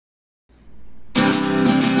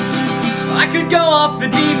could go off the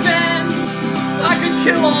deep end, I could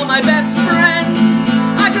kill all my best friends,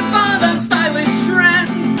 I could follow those stylish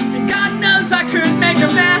trends, and God knows I could make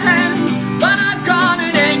amends. But I've got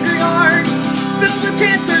an angry heart, filled with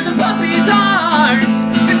cancers and puppies' hearts.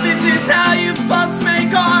 If this is how you folks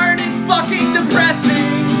make art, it's fucking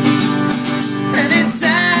depressing. And it's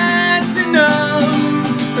sad to know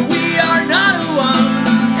that we are not alone,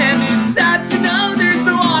 and it's sad to know there's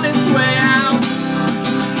no honest way out.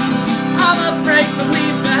 I'm afraid to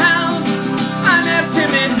leave the house, I'm as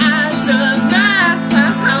timid as a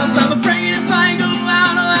mouse. I'm afraid if I go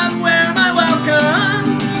out I'll outwear my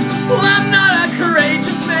welcome. Well, I'm not a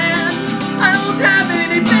courageous man, I don't have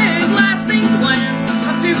any big lasting plans.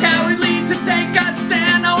 I'm too cowardly to take a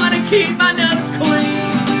stand, I want to keep my nose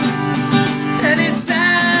clean. And it's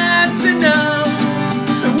sad to know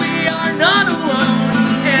that we are not alone,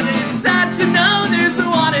 and it's sad to know there's no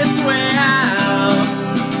honest way out.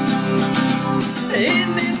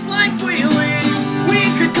 In this life we live, we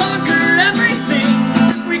could conquer everything.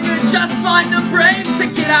 We could just find the brains to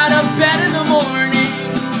get out of bed in the morning.